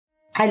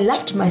I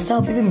loved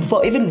myself even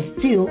before, even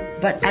still,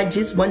 but I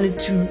just wanted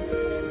to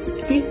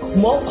be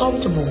more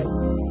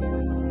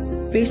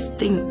comfortable. Best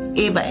thing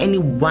ever,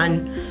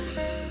 anyone,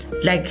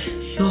 like,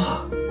 yo.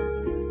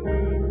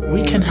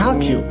 We can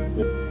help you.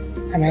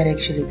 I might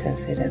actually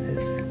consider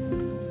this.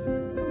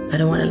 I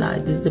don't want to lie,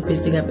 this is the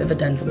best thing I've ever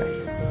done for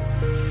myself.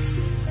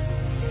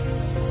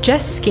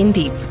 Just skin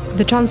deep,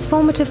 the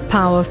transformative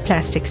power of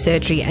plastic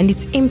surgery and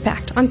its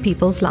impact on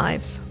people's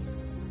lives.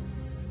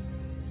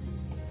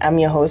 I'm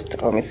your host,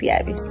 Gomie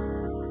Seabi.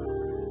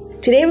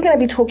 Today we're going to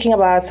be talking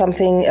about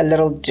something a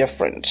little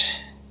different.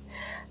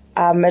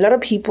 A lot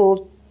of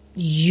people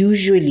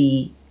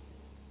usually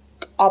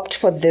opt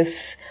for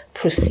this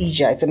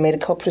procedure. It's a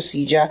medical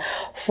procedure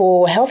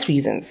for health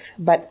reasons,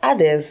 but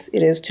others,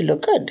 it is to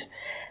look good.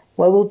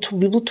 Well, we'll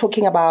be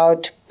talking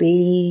about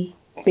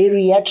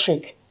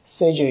bariatric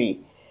surgery.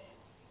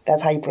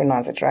 That's how you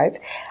pronounce it, right?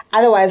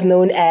 Otherwise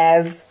known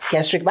as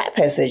gastric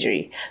bypass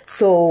surgery.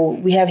 So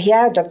we have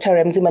here Dr.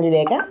 Ramsey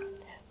Maluleke,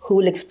 who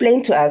will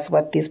explain to us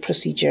what this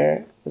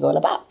procedure is all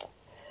about.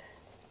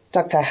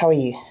 Doctor, how are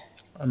you?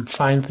 I'm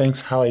fine, thanks.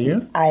 How are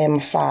you? I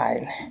am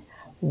fine.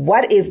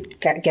 What is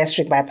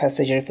gastric bypass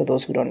surgery for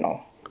those who don't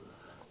know?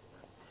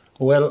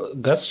 Well,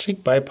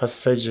 gastric bypass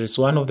surgery is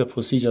one of the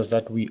procedures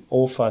that we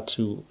offer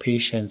to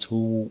patients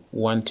who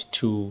want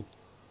to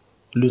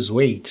lose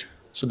weight.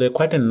 So there are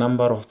quite a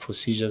number of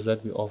procedures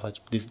that we offer.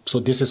 So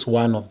this is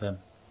one of them.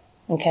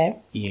 Okay.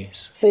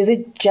 Yes. So is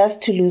it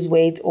just to lose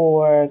weight,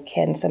 or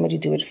can somebody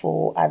do it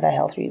for other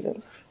health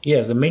reasons?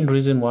 Yes, the main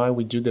reason why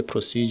we do the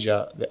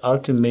procedure, the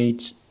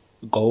ultimate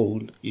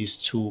goal is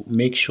to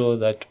make sure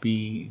that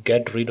we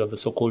get rid of the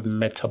so-called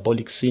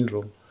metabolic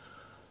syndrome.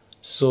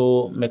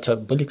 So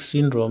metabolic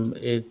syndrome,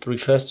 it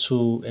refers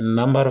to a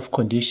number of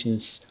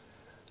conditions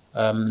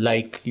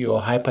like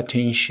your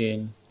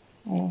hypertension,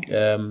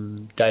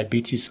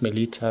 diabetes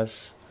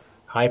mellitus,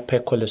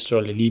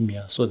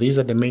 hypercholesterolemia. So these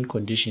are the main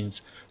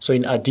conditions. So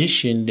in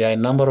addition, there are a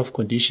number of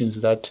conditions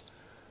that,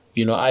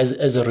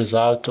 as a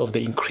result of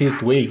the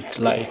increased weight,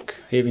 like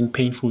having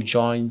painful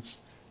joints,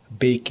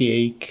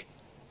 backache,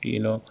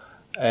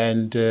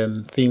 and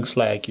things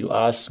like your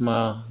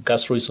asthma,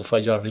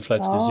 gastroesophageal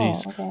reflux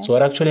disease. Okay. So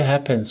what actually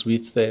happens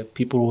with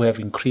people who have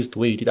increased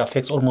weight, it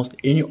affects almost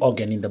any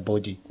organ in the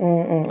body.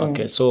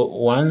 Okay, so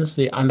once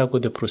they undergo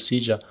the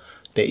procedure,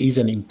 there is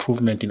an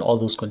improvement in all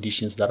those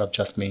conditions that I've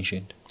just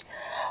mentioned.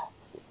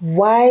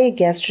 Why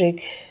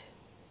gastric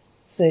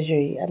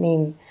surgery? I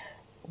mean,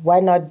 why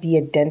not be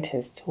a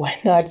dentist? Why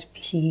not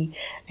be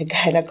a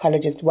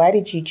gynecologist? Why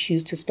did you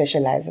choose to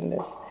specialize in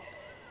this?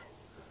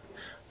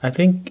 I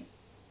think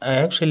I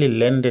actually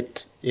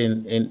landed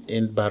in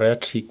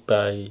bariatric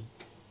by,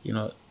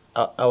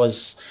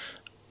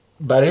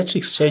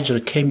 bariatric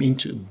surgery came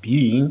into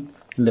being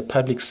in the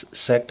public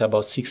sector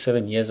about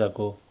 6-7 years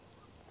ago.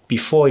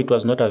 Before, it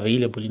was not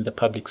available in the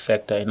public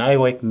sector, and I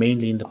work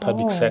mainly in the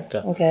public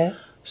sector. Okay.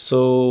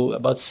 So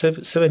about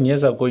 7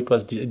 years ago,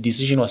 the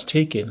decision was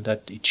taken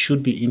that it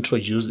should be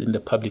introduced in the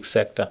public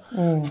sector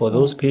for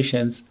those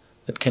patients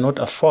that cannot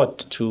afford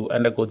to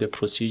undergo the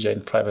procedure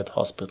in private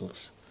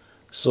hospitals.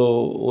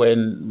 So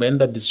when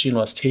that decision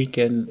was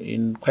taken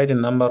in quite a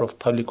number of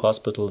public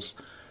hospitals,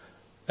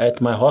 at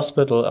my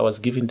hospital, I was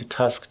given the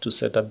task to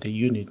set up the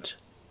unit.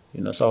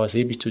 So I was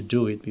able to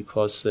do it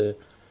because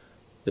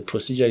the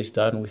procedure is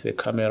done with a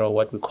camera,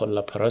 what we call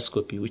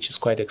laparoscopy, which is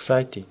quite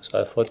exciting.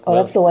 So I thought,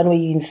 that's the one where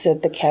you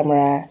insert the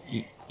camera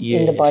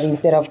in the body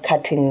instead of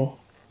cutting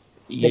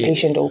the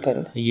patient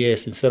open.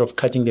 Yes, instead of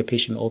cutting the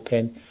patient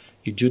open,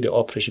 you do the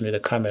operation with a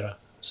camera.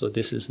 So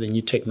this is the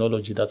new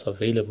technology that's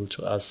available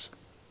to us.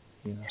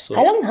 So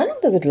how long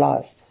does it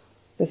last,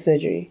 the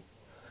surgery?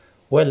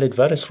 Well, it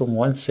varies from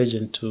one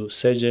surgeon to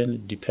surgeon.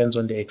 It depends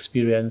on the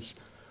experience.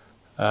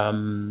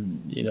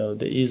 There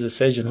is a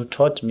surgeon who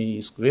taught me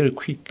it's very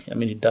quick. I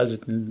mean, he does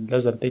it in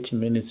less than 30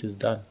 minutes, it's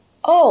done.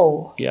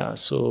 Oh. Yeah,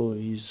 so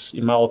he's,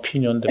 in my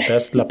opinion, the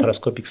best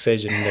laparoscopic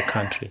surgeon in the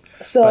country.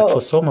 So, but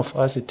for some of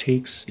us, it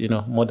takes,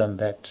 more than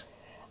that.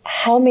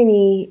 How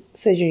many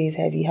surgeries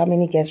how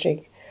many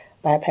gastric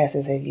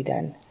bypasses have you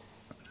done?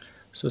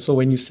 So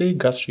when you say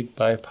gastric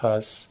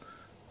bypass,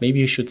 maybe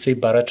you should say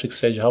bariatric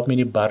surgery. How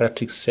many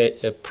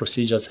bariatric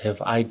procedures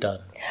have I done?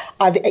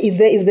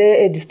 Is there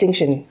a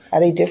distinction? Are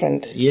they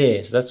different?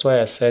 Yes, that's why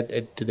I said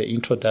at the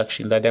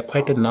introduction that there are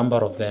quite a number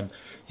of them.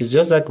 It's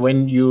just that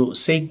when you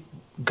say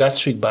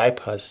gastric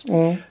bypass,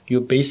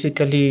 you're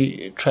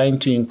basically trying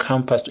to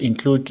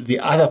include the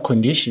other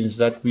conditions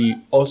that we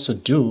also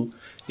do.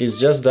 It's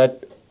just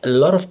that a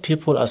lot of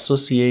people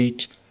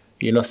associate,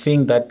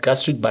 think that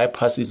gastric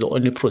bypass is the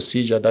only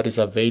procedure that is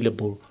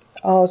available.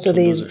 Oh, so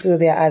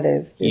there are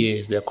others.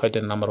 Yes, there are quite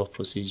a number of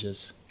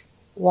procedures.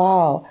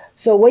 Wow.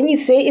 So when you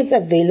say it's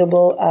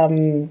available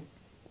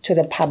to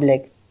the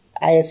public,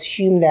 I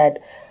assume that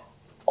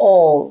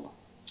all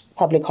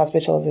public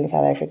hospitals in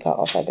South Africa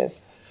offer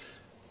this?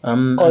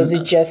 Or is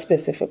it just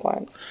specific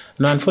ones?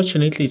 No,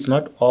 unfortunately, it's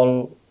not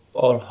all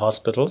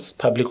hospitals,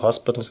 public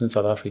hospitals in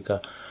South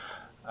Africa.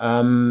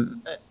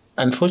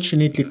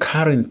 Unfortunately,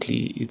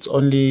 currently, it's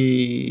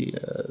only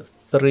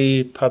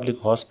 3 public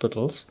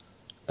hospitals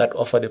that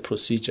offer the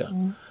procedure.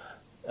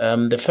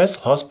 The first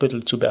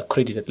hospital to be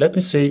accredited, let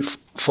me say,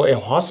 for a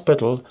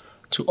hospital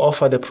to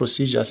offer the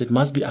procedures, it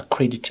must be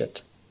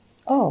accredited.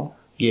 Oh.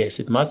 Yes,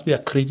 it must be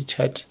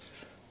accredited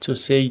to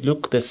say,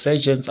 look, the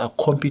surgeons are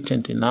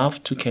competent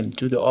enough to can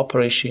do the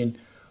operation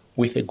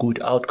with a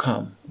good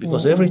outcome.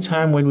 Because every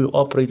time when we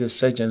operate as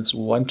surgeons,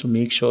 we want to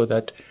make sure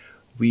that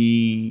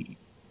we,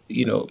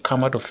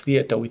 come out of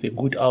theater with a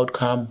good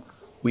outcome,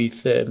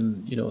 with,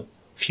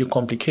 few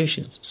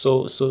complications.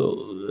 So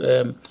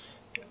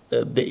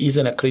there is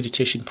an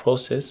accreditation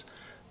process.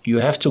 You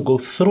have to go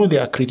through the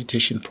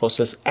accreditation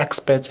process.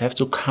 Experts have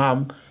to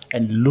come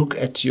and look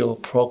at your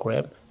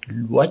program,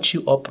 watch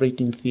you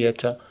operate in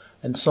theater,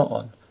 and so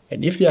on.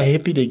 And if they are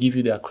happy, they give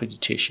you the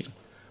accreditation.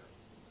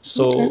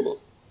 So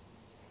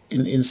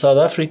in South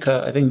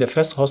Africa, I think the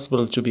first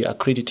hospital to be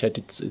accredited,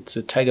 it's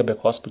a Tygerberg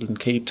Hospital in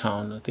Cape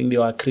Town. I think they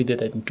were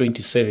accredited in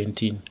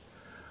 2017.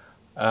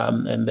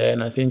 And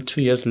then I think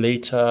 2 years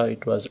later,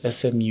 it was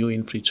SMU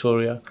in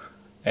Pretoria,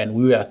 and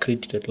we were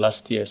accredited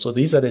last year. So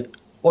these are the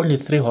only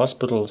 3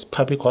 hospitals,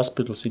 public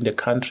hospitals in the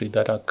country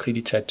that are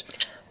accredited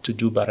to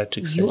do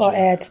bariatric surgery. You are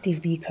at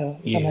Steve Biko,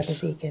 if I'm not Yes.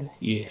 mistaken.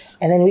 Yes.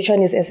 And then which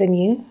one is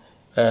SMU?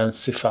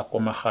 Sifako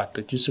Mahat.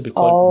 It used to be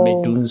called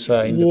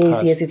Medunsa in the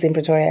past. Yes, it's in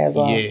Pretoria as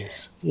well.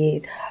 Yes.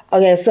 Yes.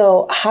 Okay,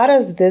 so how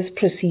does this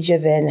procedure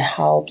then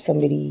help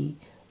somebody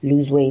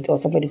lose weight or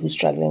somebody who's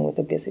struggling with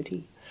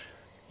obesity?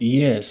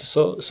 Yes.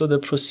 So the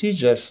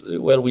procedures,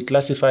 well, we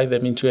classify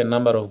them into a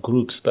number of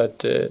groups,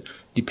 but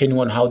depending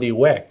on how they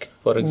work.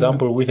 For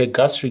example, with a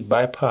gastric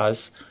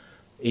bypass,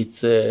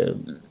 it's a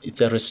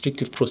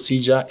restrictive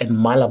procedure and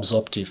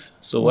malabsorptive.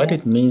 So what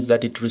it means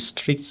that it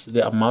restricts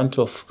the amount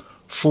of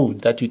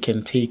food that you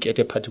can take at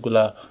a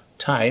particular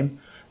time,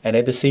 and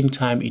at the same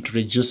time it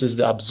reduces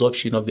the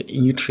absorption of the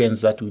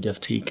nutrients that you would have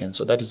taken.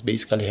 So that is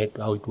basically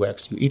how it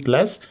works. You eat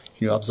less,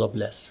 you absorb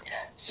less.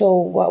 So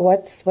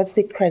what's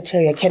the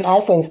criteria? Can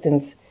I, for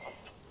instance,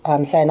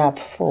 sign up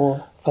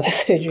for the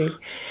surgery?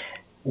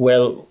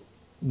 Well,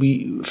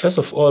 first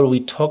of all,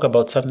 we talk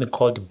about something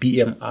called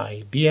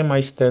BMI.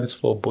 BMI stands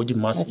for body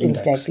mass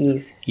index.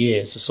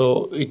 Yes,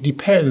 so it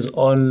depends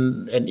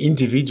on an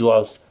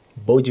individual's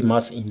body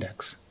mass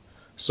index.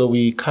 So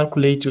we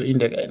calculate your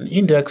index. An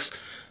index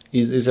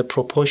is a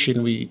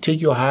proportion. We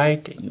take your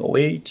height and your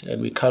weight and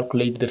we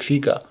calculate the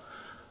figure.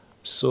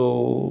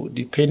 So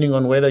depending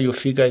on whether your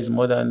figure is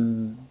more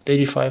than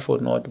 35 or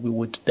not, we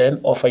would then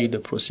offer you the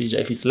procedure.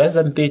 If it's less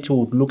than 30, we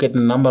would look at a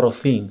number of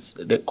things,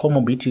 the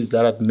comorbidities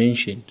that I've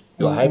mentioned,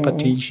 your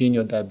hypertension,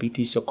 your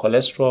diabetes, your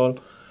cholesterol,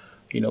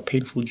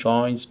 painful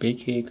joints,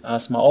 backache,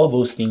 asthma, all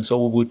those things.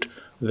 So we would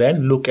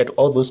then look at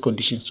all those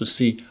conditions to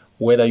see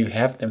whether you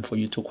have them for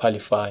you to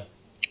qualify.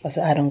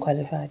 So I don't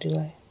qualify, do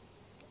I?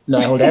 No,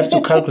 I would have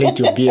to calculate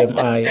your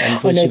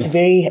BMI. Oh, no,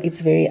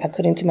 it's very,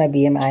 according to my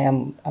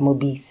BMI, I'm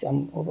obese,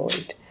 I'm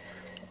overweight.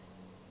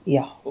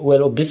 Yeah.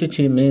 Well,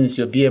 obesity means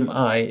your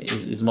BMI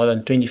is more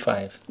than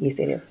 25. Yes,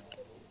 it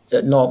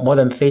is. No, more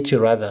than 30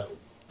 rather.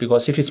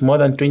 Because if it's more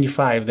than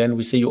 25, then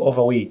we say you're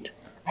overweight.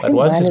 I think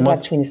mine is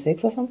like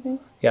 26 or something.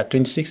 Yeah,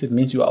 26, it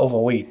means you are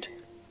overweight.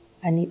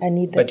 I need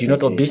that.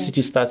 But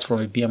obesity starts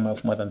from a BMI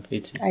of more than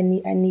 30. I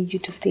need you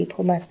to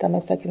staple my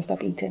stomach so I can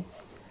stop eating.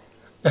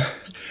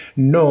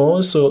 No,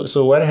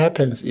 so what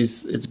happens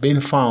is it's been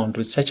found,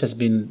 research has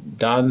been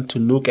done to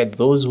look at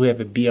those who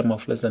have a BMI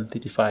of less than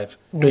 35,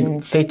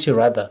 30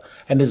 rather,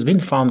 and it's been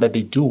found that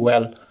they do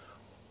well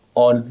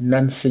on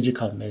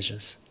non-surgical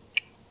measures.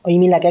 Oh, you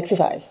mean like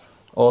exercise?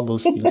 All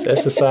those things,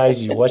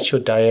 exercise, you watch your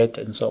diet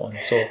and so on.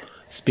 So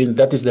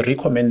that is the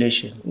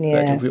recommendation,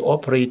 that if we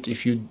operate,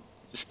 if you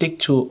stick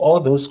to all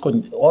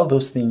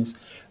those things,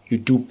 you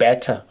do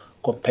better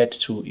compared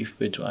to if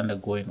we were to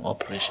undergo an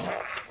operation.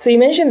 So you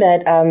mentioned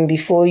that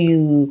before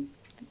you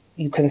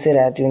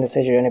consider doing the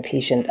surgery on a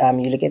patient,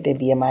 you look at their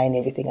BMI and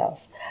everything else.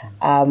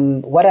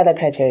 What other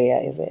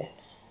criteria is there?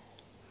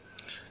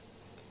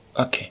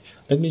 Okay,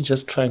 let me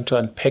just try to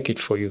unpack it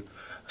for you.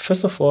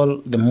 First of all,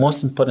 the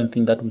most important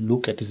thing that we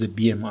look at is the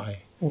BMI.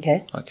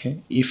 Okay.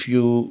 If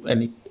you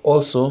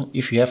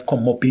have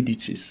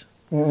comorbidities.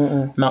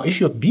 Now, if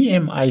your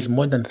BMI is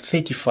more than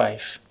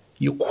 35,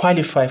 you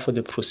qualify for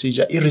the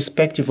procedure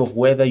irrespective of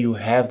whether you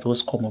have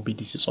those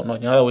comorbidities or not.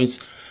 In other words,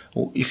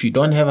 if you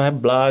don't have high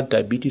blood,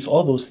 diabetes,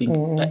 all those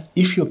things,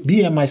 if your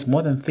BMI is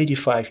more than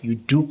 35, you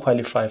do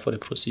qualify for the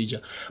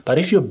procedure. But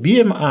if your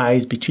BMI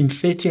is between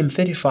 30 and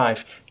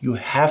 35, you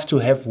have to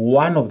have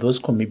one of those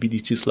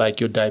comorbidities like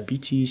your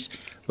diabetes,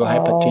 your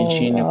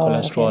hypertension, your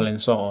cholesterol, and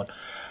so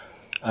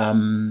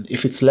on.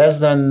 If it's less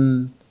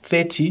than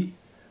 30,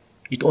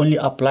 it only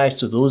applies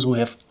to those who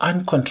have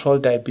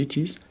uncontrolled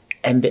diabetes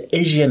and the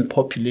Asian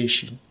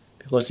population.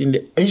 Because in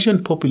the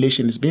Asian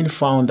population, it's been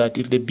found that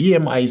if the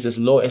BMI is as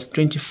low as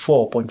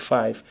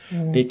 24.5,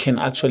 they can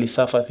actually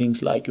suffer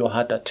things like your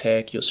heart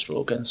attack, your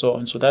stroke, and so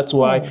on. So that's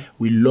why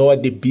we lower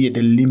the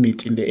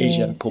limit in the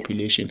Asian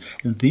population.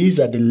 And these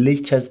are the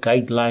latest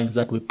guidelines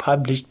that were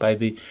published by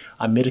the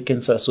American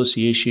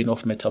Association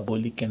of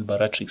Metabolic and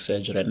Bariatric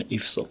Surgery, and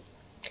IFSO.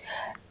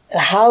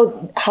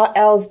 How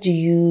else do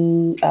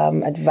you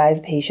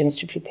advise patients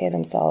to prepare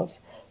themselves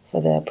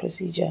for the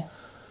procedure?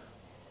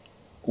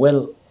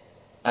 Well,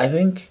 I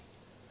think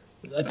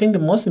the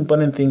most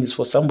important thing is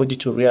for somebody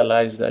to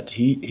realize that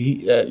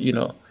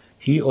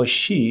he or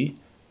she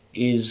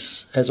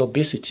has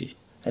obesity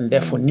and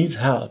therefore needs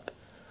help.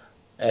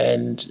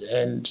 And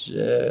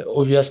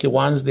obviously,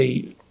 once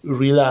they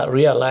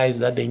realize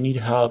that they need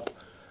help,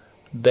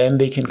 then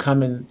they can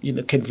come and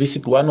can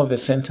visit one of the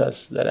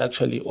centers that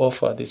actually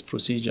offer this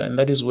procedure, and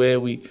that is where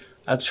we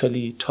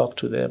actually talk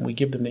to them. We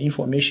give them the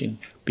information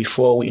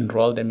before we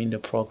enroll them in the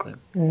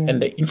program,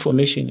 and the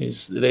information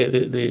is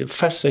the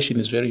first session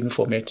is very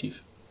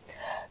informative.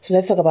 So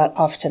let's talk about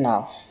after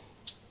now.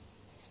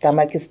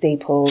 Stomach is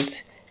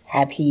stapled,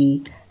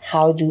 happy.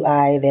 How do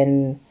I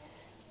then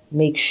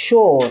make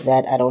sure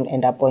that I don't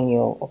end up on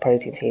your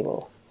operating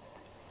table?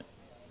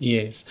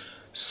 Yes.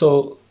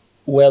 So,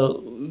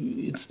 well,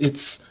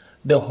 it's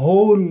the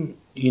whole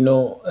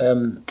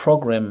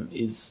program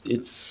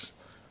it's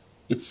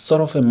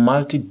sort of a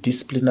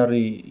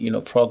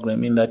multidisciplinary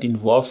program in that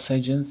involves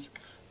surgeons,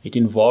 it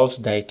involves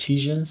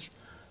dietitians,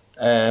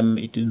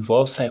 it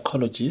involves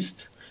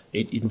psychologists,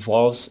 it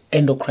involves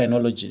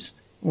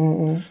endocrinologists.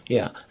 Mm-hmm.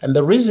 Yeah, and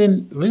the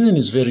reason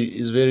is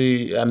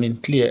very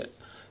clear.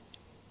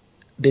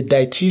 The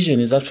dietitian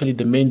is actually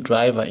the main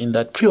driver in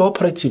that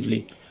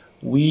preoperatively,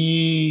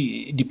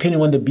 we,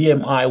 depending on the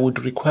BMI,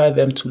 would require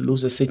them to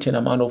lose a certain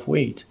amount of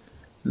weight.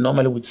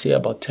 Normally, we'd say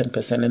about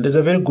 10%. And there's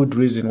a very good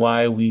reason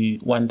why we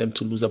want them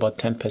to lose about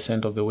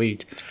 10% of the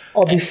weight.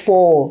 Or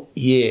before?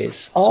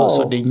 Yes. Oh.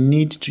 So they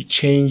need to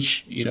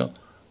change,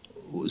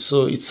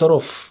 So it's sort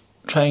of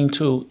trying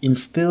to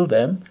instill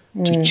them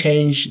to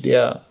change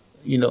their,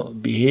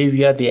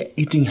 behavior, their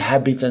eating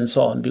habits and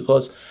so on,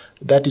 because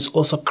that is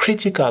also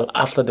critical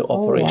after the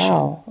operation.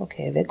 Oh, wow.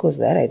 Okay, there goes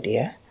that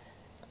idea.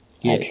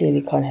 Yeah. I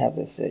clearly can't have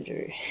the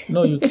surgery.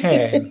 No, you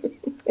can.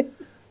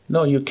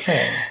 No, you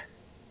can.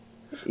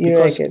 You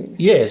reckon?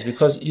 Yes,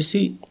 because you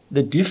see,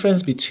 the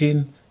difference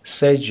between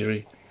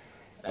surgery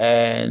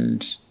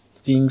and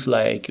things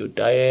like your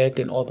diet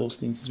and all those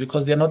things is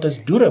because they're not as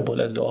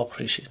durable as the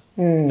operation.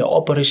 The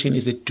operation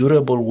is a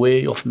durable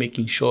way of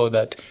making sure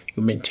that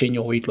you maintain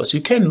your weight loss.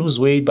 You can lose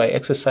weight by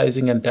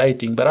exercising and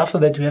dieting, but after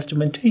that you have to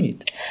maintain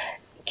it.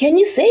 Can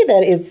you say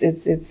that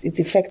it's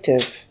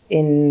effective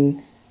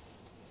in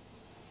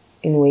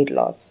weight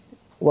loss?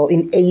 Well,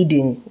 in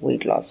aiding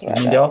weight loss, rather.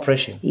 In the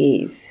operation?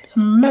 Yes.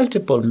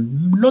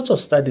 Lots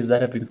of studies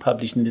that have been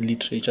published in the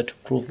literature to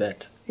prove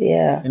that.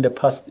 Yeah. In the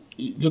past,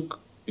 look,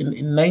 in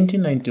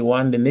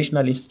 1991, the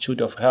National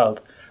Institute of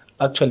Health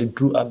actually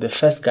drew up the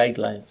first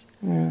guidelines,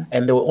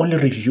 and they were only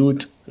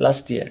reviewed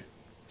last year.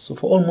 So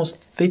for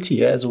almost 30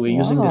 years, we're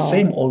using the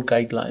same old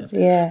guidelines.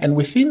 Yeah. And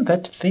within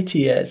that 30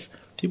 years,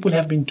 people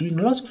have been doing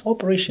lots of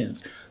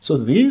operations. So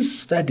these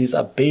studies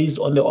are based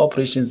on the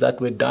operations that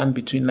were done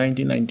between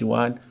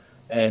 1991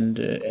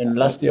 and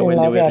last year when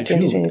they were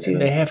reviewed.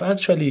 And they have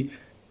actually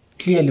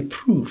clearly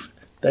proved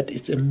that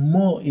it's a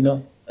more,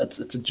 it's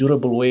a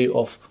durable way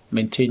of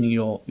maintaining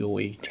your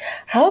weight.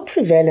 How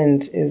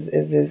prevalent is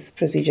this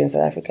procedure in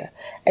South Africa,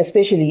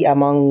 especially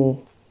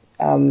among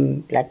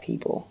Black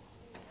people?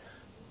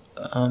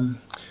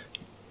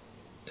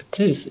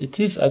 It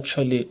is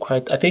actually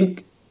quite, I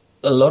think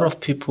a lot of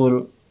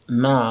people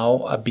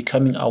now are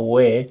becoming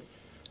aware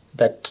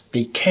that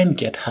they can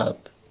get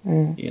help.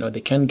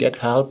 They can get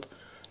help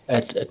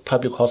at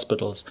public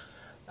hospitals.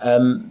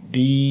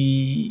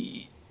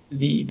 The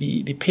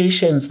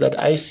patients that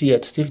I see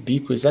at Steve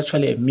Biko is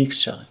actually a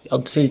mixture. I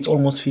would say it's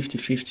almost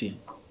 50-50.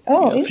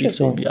 Oh, interesting.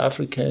 50 will be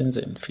Africans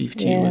and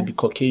 50 will be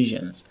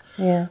Caucasians.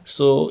 Yeah.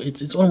 So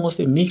it's almost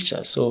a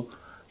mixture. So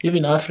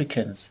even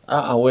Africans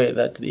are aware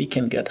that they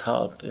can get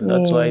help, and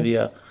that's why they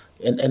are.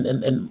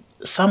 And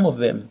some of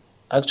them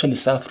actually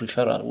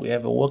self-referral. We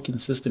have a working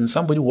system.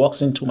 Somebody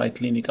walks into my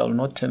clinic, I will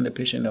not turn the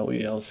patient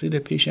away. I'll see the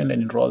patient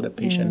and enroll the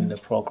patient in the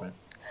program.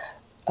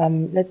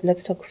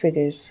 Let's talk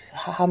figures.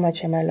 How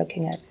much am I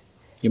looking at?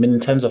 You mean in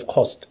terms of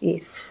cost?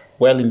 Yes.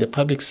 Well, in the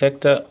public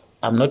sector,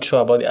 I'm not sure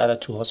about the other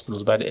two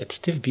hospitals, but at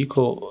Steve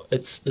Biko,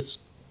 it's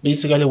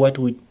basically what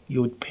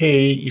you would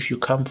pay if you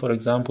come, for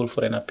example,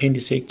 for an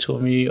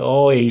appendicectomy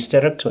or a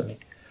hysterectomy.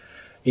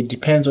 It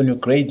depends on your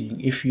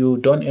grading. If you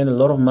don't earn a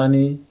lot of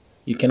money,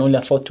 you can only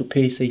afford to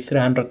pay, say,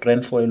 300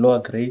 Rand for a lower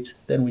grade,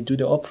 then we do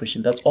the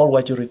operation. That's all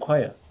what you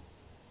require.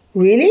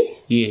 Really?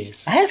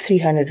 Yes. I have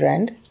 300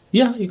 Rand.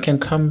 Yeah, you can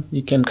come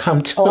to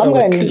Oh, I'm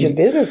going to need your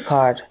business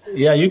card.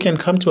 Yeah, you can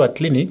come to our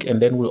clinic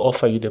and then we'll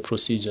offer you the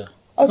procedure.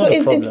 So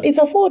it's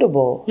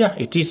affordable? Yeah,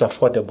 it is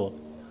affordable.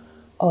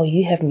 Oh,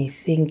 you have me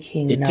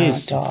thinking now, It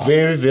is dog.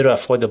 very, very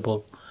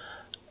affordable.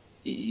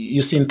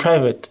 You see, in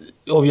private,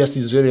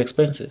 obviously it's very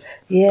expensive.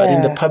 Yeah. But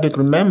in the public,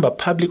 remember,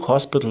 public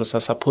hospitals are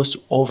supposed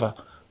to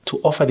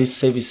offer these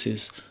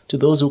services to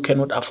those who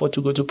cannot afford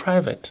to go to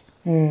private.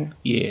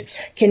 Yes.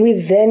 Can we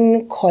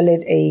then call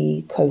it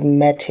a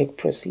cosmetic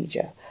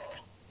procedure?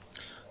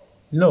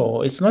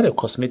 No, it's not a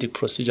cosmetic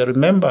procedure.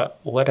 Remember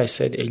what I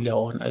said earlier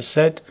on. I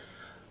said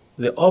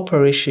the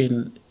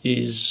operation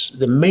is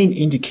the main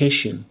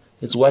indication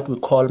is what we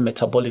call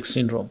metabolic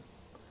syndrome.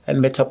 And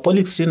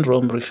metabolic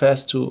syndrome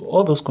refers to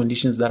all those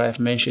conditions that I've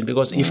mentioned.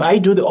 Because if I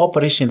do the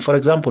operation, for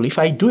example, if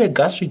I do a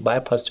gastric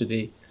bypass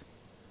today,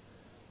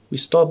 we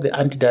stop the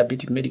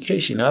anti-diabetic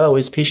medication. In other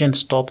words, patients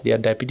stop their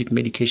diabetic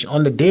medication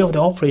on the day of the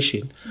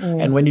operation.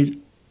 And when you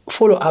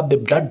follow up the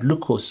blood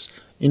glucose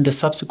in the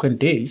subsequent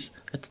days,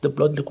 the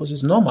blood glucose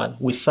is normal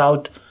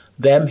without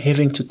them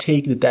having to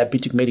take the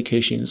diabetic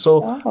medication.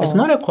 So it's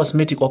not a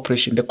cosmetic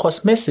operation. The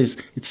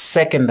cosmesis, it's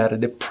secondary.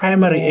 The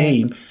primary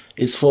aim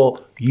is for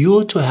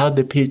you to help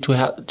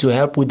to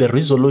help with the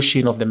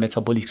resolution of the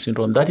metabolic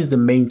syndrome. That is the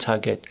main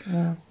target.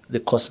 The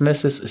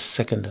cosmesis is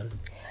secondary.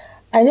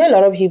 I know a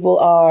lot of people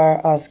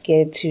are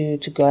scared to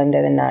go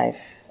under the knife,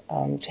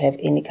 to have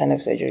any kind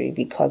of surgery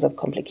because of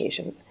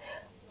complications.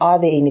 Are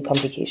there any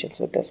complications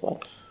with this one?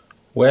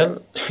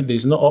 Well,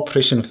 there's no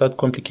operation without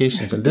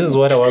complications. And this is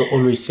what I will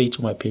always say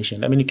to my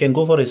patient. I mean, you can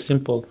go for a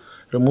simple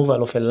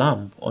removal of a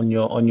lump on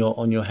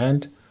your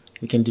hand.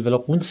 You can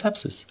develop wound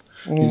sepsis.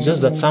 It's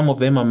just that some of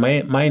them are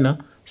minor,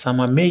 some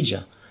are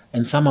major,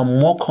 and some are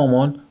more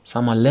common,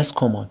 some are less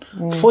common.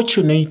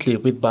 Fortunately,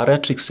 with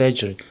bariatric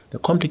surgery, the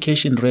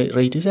complication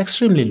rate is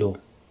extremely low.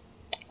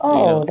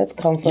 That's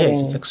comforting. Yes,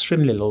 it's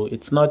extremely low.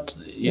 It's not,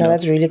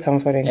 that's really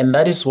comforting. And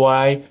that is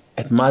why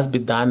it must be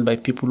done by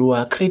people who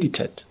are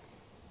accredited.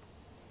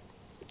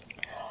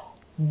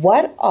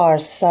 What are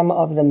some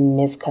of the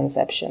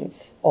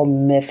misconceptions or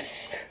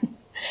myths,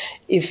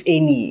 if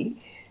any?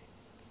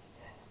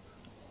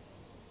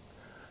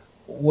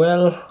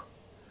 Well,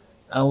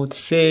 I would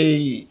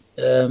say,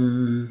 but I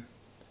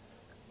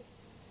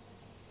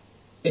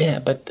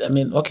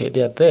mean, okay,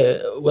 they are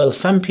there. Well,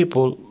 some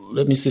people,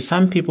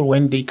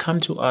 when they come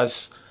to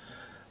us,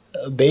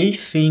 they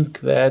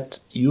think that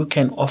you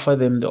can offer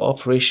them the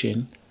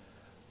operation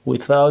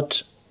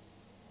without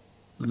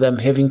them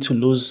having to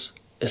lose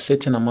a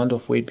certain amount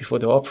of weight before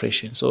the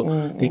operation.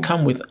 So they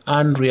come with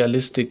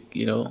unrealistic,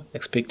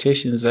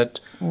 expectations that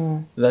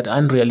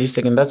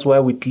unrealistic. And that's why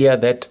we clear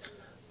that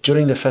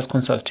during the first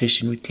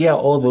consultation. We clear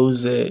all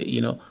those,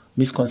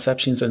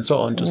 misconceptions and so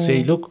on to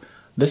say, look,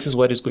 this is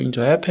what is going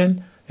to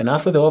happen. And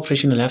after the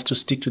operation, you'll have to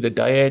stick to the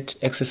diet,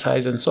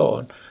 exercise, and so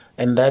on.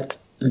 And that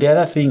the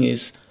other thing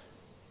is,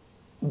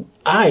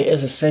 I,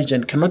 as a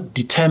surgeon, cannot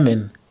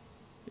determine,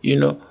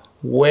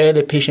 where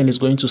the patient is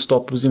going to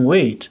stop losing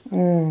weight.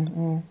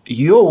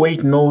 Your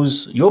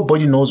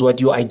body knows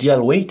what your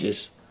ideal weight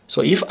is.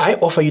 So if I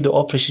offer you the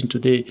operation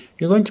today,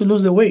 you're going to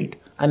lose the weight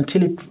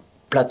until it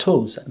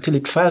plateaus, until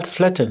it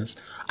flattens.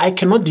 I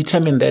cannot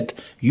determine that.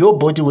 Your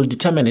body will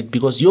determine it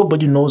because your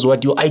body knows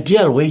what your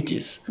ideal weight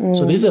is.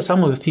 So these are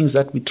some of the things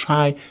that we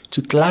try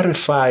to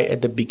clarify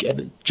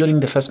during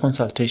the first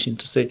consultation,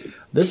 to say,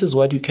 this is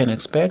what you can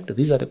expect,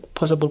 these are the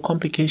possible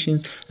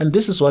complications, and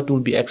this is what will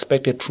be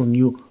expected from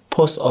you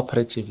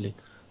post-operatively,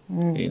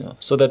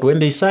 so that when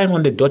they sign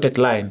on the dotted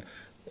line,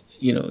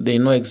 they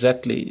know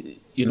exactly,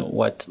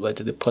 what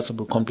the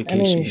possible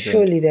complications are. I mean,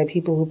 surely there are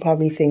people who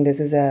probably think this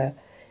is a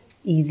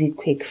easy,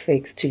 quick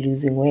fix to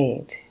losing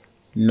weight.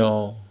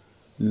 No.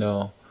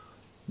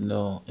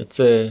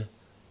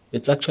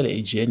 It's actually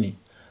a journey.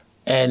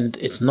 And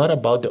it's not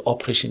about the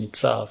operation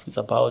itself. It's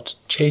about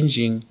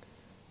changing,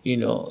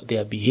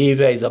 their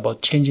behavior. It's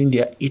about changing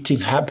their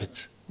eating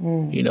habits.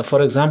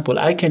 For example,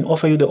 I can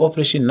offer you the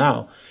operation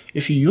now.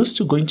 If you used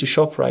to going to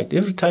ShopRite,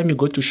 every time you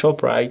go to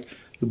ShopRite,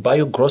 you buy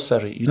your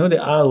grocery. The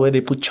aisle where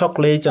they put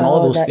chocolates and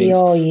all those things.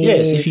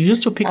 Yes, if you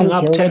used to picking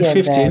up 10,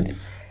 15,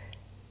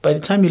 by the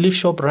time you leave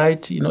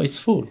ShopRite, it's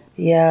full.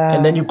 Yeah.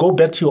 And then you go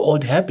back to your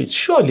old habits.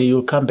 Surely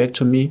you'll come back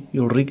to me.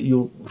 You'll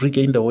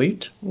regain the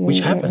weight, which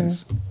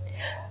happens.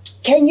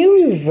 Can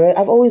you reverse?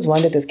 I've always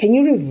wondered this. Can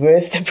you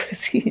reverse the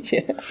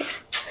procedure?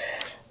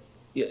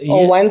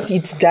 Or once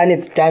it's done,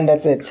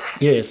 that's it?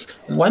 Yes.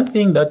 One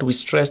thing that we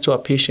stress to our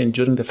patient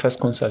during the first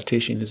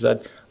consultation is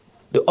that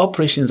the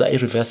operations are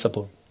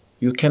irreversible.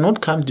 You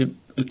cannot come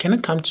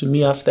to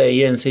me after a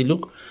year and say,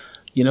 look,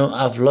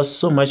 I've lost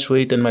so much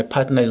weight and my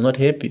partner is not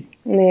happy.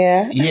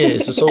 Yeah.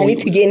 Yes. So I need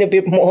to gain a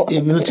bit more.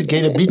 You need to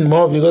gain a bit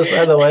more because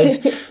otherwise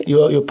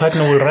your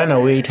partner will run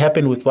away. It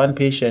happened with one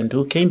patient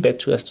who came back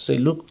to us to say,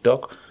 look,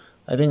 doc,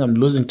 I think I'm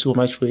losing too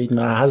much weight.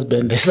 My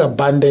husband has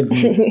abandoned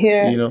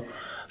me,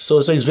 So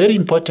it's very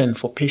important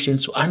for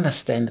patients to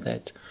understand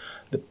that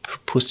the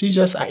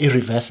procedures are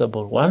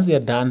irreversible. Once they're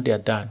done, they're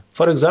done.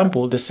 For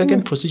example, the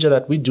second procedure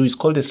that we do is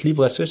called a sleeve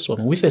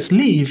gastrectomy. With a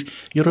sleeve,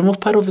 you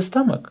remove part of the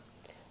stomach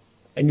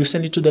and you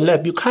send it to the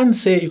lab. You can't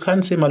say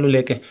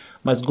Maluleke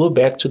must go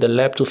back to the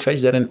lab to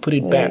fetch that and put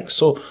it back.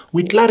 So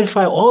we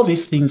clarify all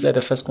these things at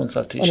the first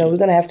consultation. Oh no, we're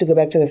going to have to go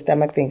back to the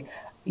stomach thing.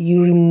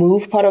 You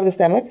remove part of the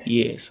stomach?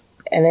 Yes.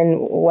 And then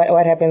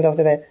what happens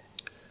after that?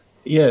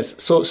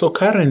 Yes. So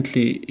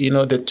currently,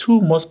 the two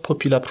most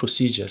popular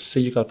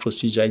surgical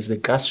procedure is the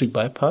gastric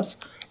bypass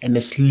and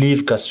the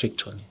sleeve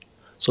gastrectomy.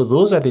 So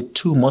those are the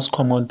two most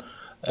common,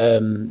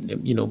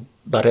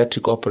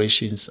 bariatric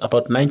operations.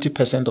 About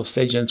 90% of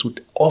surgeons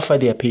would offer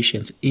their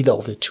patients either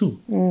of the two.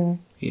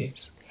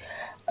 Yes.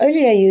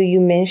 Earlier, you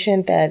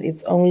mentioned that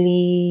it's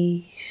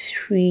only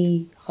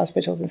 3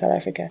 hospitals in South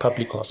Africa?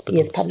 Public hospitals.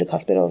 Yes, public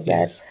hospitals.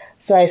 Yes.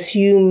 So I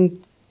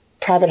assume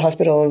private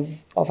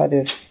hospitals offer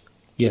this.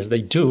 Yes,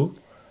 they do.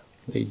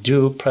 They do,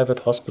 private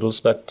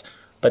hospitals, but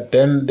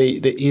then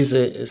there is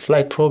a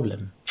slight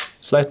problem.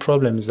 Slight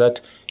problem is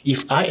that if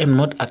I am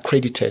not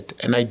accredited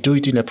and I do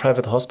it in a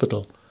private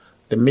hospital,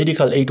 the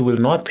medical aid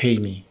will not pay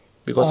me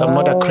because I'm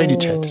not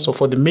accredited. So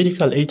for the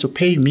medical aid to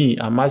pay me,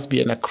 I must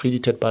be an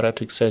accredited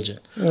bariatric surgeon.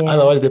 Yeah.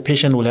 Otherwise, the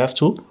patient will have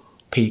to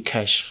pay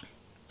cash.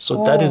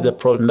 So that is the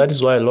problem. That is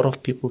why a lot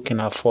of people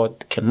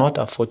cannot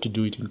afford to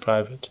do it in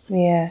private.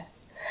 Yeah.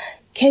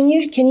 Can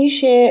you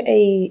share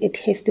a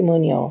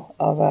testimonial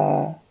of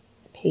a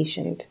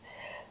patient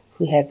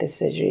who had the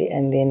surgery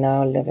and they're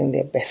now living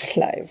their best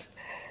life?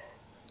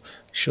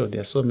 Sure,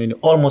 there are so many,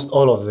 almost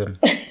all of them.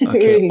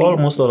 Okay, Really?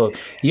 almost all of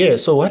them. Yeah,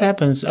 so what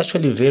happens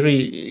actually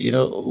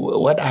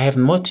what I have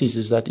noticed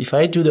is that if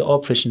I do the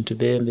operation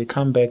today and they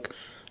come back,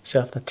 say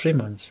after 3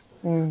 months,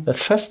 the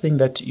first thing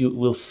that you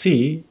will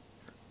see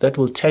that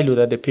will tell you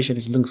that the patient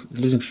is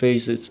losing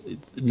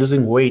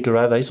losing weight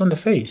rather, is on the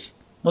face.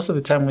 Most of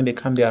the time when they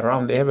come, they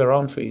have a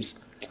round face.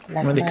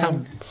 When they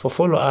come for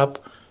follow-up,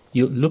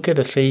 you look at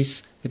the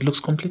face, it looks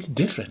completely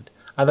different.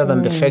 Other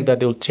than the fact that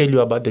they'll tell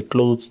you about the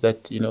clothes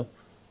that,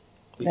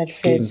 That's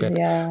getting it, better.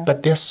 yeah.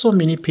 But there's so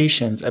many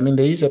patients. I mean,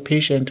 there is a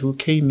patient who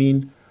came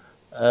in,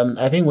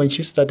 I think when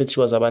she started, she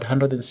was about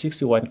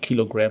 161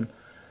 kilogram.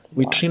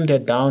 We trimmed her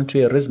down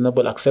to a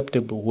reasonable,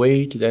 acceptable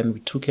weight. Then we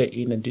took her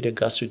in and did a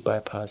gastric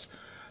bypass.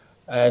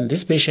 And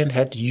this patient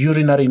had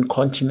urinary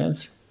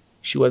incontinence.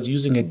 She was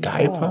using a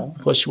diaper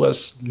because she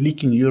was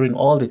leaking urine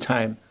all the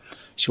time.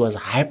 She was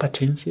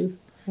hypertensive.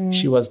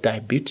 She was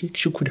diabetic.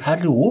 She could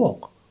hardly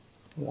walk.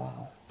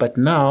 Wow. But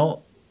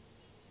now,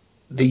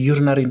 the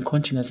urinary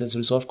incontinence has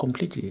resolved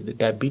completely. The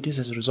diabetes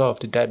has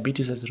resolved.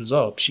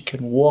 She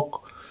can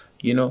walk,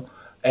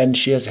 and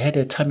she has had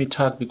a tummy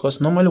tuck because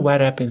normally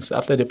what happens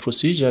after the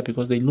procedure,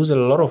 because they lose a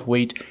lot of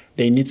weight,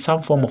 they need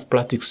some form of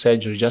plastic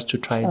surgery just to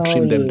try and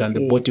trim them down,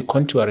 the body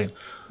contouring.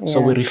 Yeah. So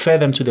we refer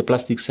them to the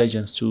plastic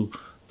surgeons to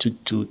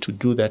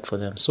do that for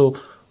them. So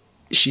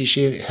she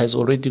has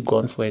already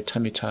gone for a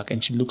tummy tuck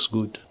and she looks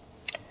good.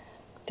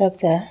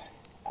 Doctor,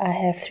 I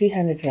have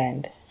 300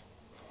 rand.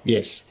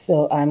 Yes.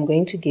 So I'm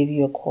going to give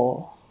you a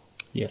call.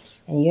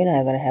 Yes. And you and I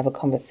are going to have a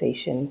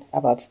conversation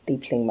about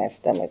stapling my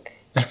stomach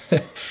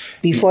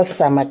before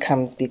summer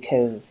comes,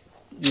 because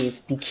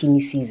it's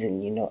bikini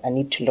season, I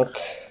need to look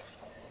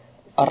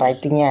all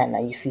right,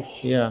 you see.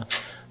 Yeah.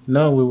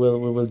 No, we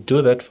will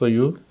do that for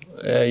you.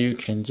 You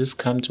can just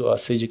come to our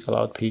surgical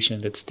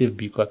outpatient at Steve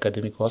Biko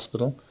Academic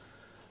Hospital.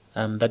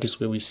 That is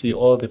where we see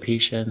all the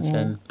patients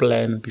and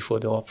plan before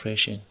the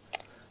operation.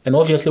 And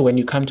obviously when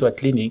you come to a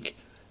clinic,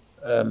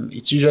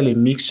 it's usually a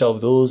mixture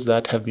of those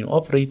that have been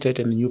operated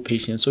and the new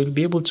patients. So you'll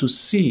be able to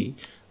see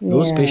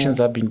those patients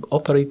have been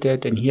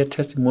operated and hear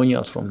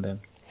testimonials from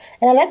them.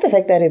 And I like the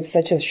fact that it's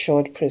such a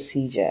short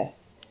procedure.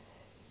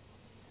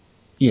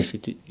 Yes,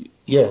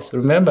 yes.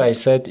 Remember I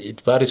said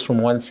it varies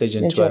from one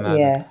surgeon to another.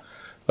 Yeah.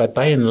 But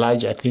by and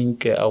large, I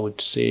think I would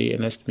say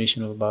an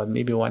estimation of about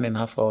maybe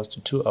 1.5 hours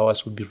to 2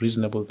 hours would be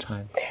reasonable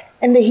time.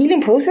 And the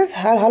healing process,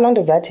 how long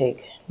does that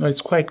take? No,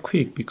 it's quite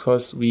quick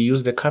because we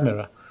use the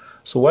camera.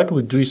 So what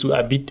we do is we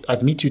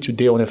admit you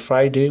today on a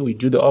Friday, we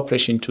do the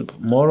operation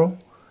tomorrow,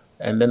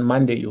 and then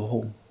Monday you're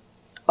home.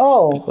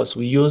 Oh. Because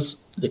we use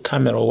the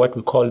camera, what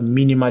we call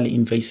minimally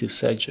invasive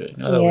surgery.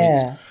 In other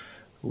words,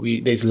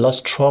 there's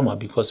less trauma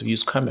because we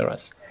use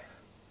cameras.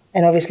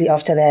 And obviously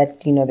after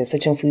that, there's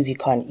certain foods you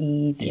can't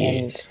eat.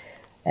 Yes.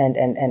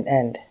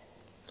 And.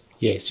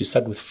 Yes, you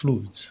start with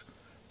fluids.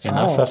 And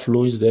after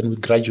fluids, then we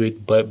graduate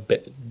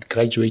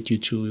you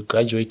to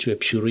a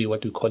puree,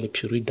 what we call a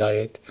puree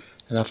diet.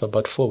 And after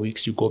about 4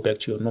 weeks, you go back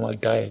to your normal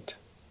diet.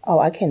 Oh,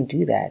 I can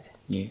do that.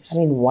 Yes. I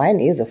mean, wine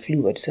is a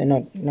fluid, so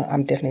no,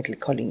 I'm definitely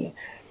calling you.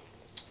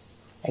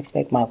 I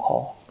expect my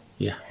call.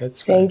 Yeah,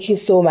 that's fine. Thank you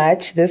so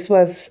much. This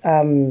was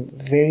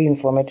very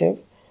informative.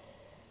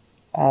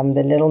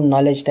 The little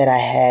knowledge that I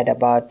had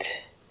about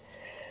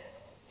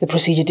the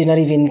procedure did not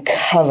even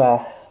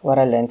cover what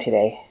I learned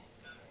today.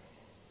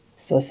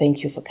 So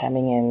thank you for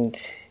coming and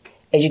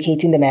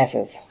educating the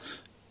masses.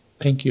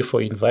 Thank you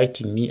for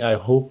inviting me. I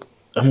hope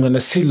I'm going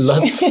to see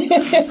lots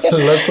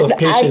of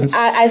patients.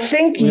 I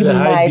think you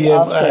might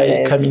after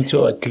this. Coming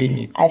to our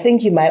clinic. I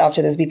think you might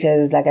after this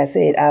because, like I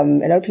said, a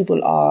lot of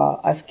people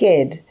are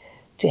scared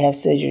to have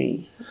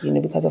surgery,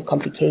 because of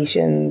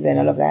complications and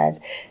all of that.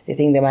 They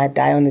think they might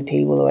die on the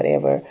table or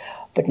whatever.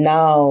 But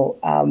now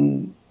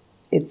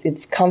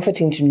it's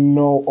comforting to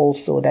know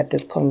also that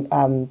this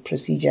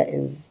procedure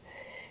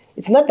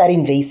it's not that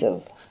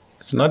invasive.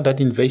 It's not that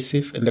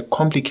invasive, and the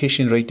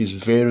complication rate is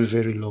very,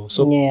 very low.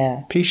 So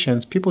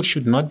people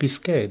should not be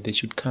scared. They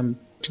should come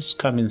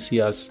and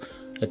see us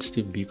at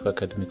Steve Biko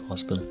Academic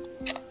Hospital,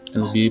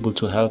 and we'll be able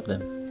to help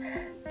them.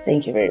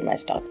 Thank you very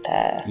much,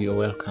 Doctor. You're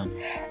welcome.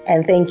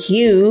 And thank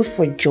you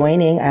for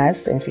joining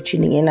us and for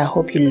tuning in. I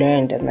hope you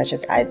learned as much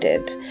as I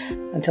did.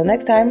 Until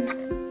next time.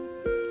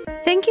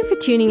 Thank you for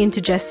tuning in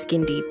to Just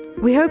Skin Deep.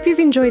 We hope you've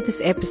enjoyed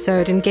this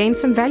episode and gained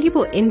some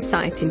valuable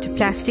insights into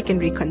plastic and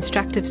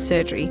reconstructive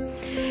surgery.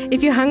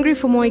 If you're hungry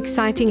for more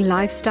exciting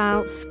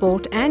lifestyle,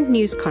 sport, and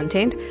news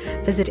content,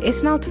 visit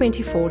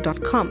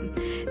snl24.com.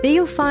 There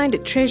you'll find a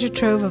treasure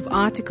trove of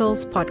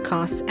articles,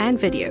 podcasts, and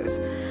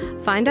videos.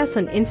 Find us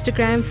on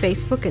Instagram,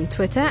 Facebook, and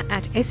Twitter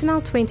at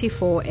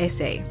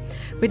SNL24SA.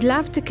 We'd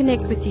love to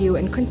connect with you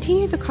and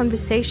continue the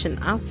conversation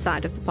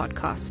outside of the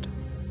podcast.